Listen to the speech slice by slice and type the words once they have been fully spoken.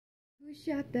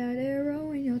Who shot that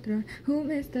arrow in your throat? Who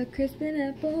missed the crisping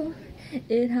apple?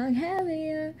 It hung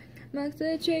heavier amongst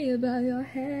the tree above your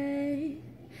head.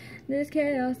 This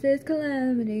chaos, this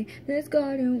calamity, this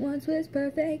garden once was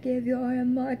perfect. Give your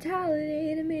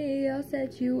immortality to me, I'll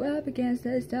set you up against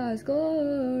the stars.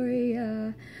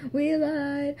 Gloria, we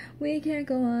lied, we can't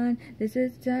go on. This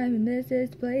is time and this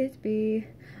is the place to be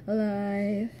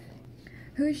alive.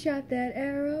 Who shot that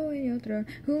arrow in your throat?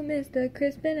 Who missed the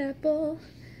crisping apple?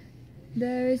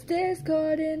 There is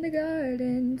discord in the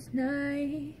gardens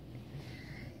night.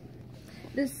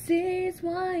 The seas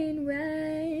wine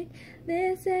red.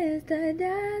 This is the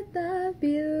death of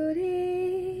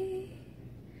beauty.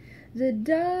 The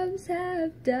doves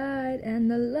have died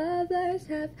and the lovers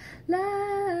have lied.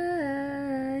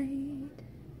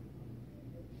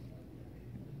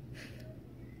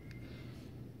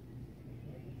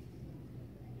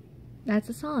 That's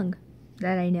a song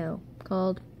that I know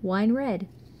called Wine Red.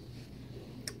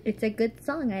 It's a good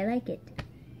song. I like it.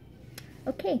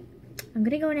 Okay, I'm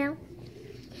gonna go now.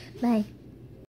 Bye.